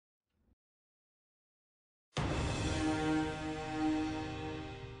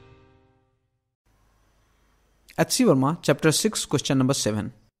H.C. Verma, Chapter 6, Question number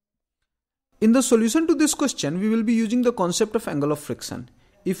 7. In the solution to this question, we will be using the concept of angle of friction.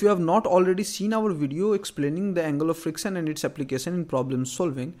 If you have not already seen our video explaining the angle of friction and its application in problem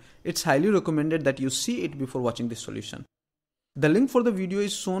solving, it's highly recommended that you see it before watching this solution. The link for the video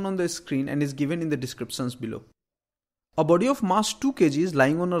is shown on the screen and is given in the descriptions below. A body of mass 2 kg is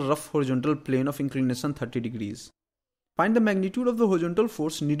lying on a rough horizontal plane of inclination 30 degrees. Find the magnitude of the horizontal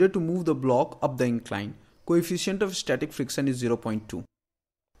force needed to move the block up the incline. Coefficient of static friction is 0.2.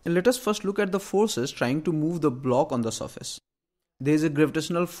 And let us first look at the forces trying to move the block on the surface. There is a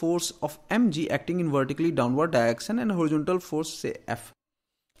gravitational force of mg acting in vertically downward direction and a horizontal force, say F.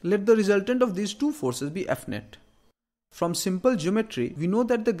 Let the resultant of these two forces be F net. From simple geometry, we know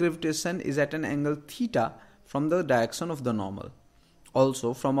that the gravitation is at an angle theta from the direction of the normal.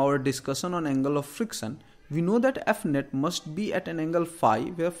 Also, from our discussion on angle of friction, we know that F net must be at an angle phi,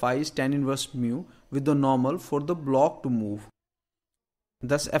 where phi is tan inverse mu with the normal for the block to move.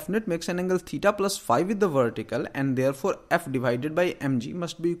 Thus, F net makes an angle theta plus phi with the vertical, and therefore F divided by mg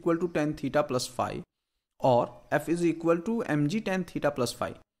must be equal to tan theta plus phi, or F is equal to mg tan theta plus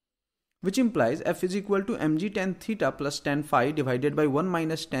phi, which implies F is equal to mg tan theta plus tan phi divided by 1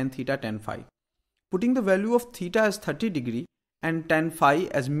 minus tan theta tan phi. Putting the value of theta as 30 degree and tan phi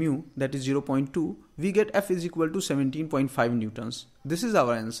as mu, that is 0.2, we get F is equal to 17.5 newtons. This is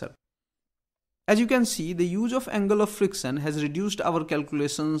our answer. As you can see, the use of angle of friction has reduced our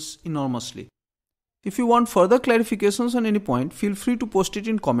calculations enormously. If you want further clarifications on any point, feel free to post it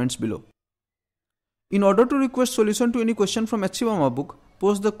in comments below. In order to request solution to any question from H.C. Verma book,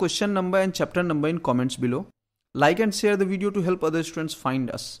 post the question number and chapter number in comments below. Like and share the video to help other students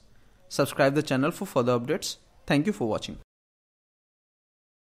find us. Subscribe the channel for further updates. Thank you for watching.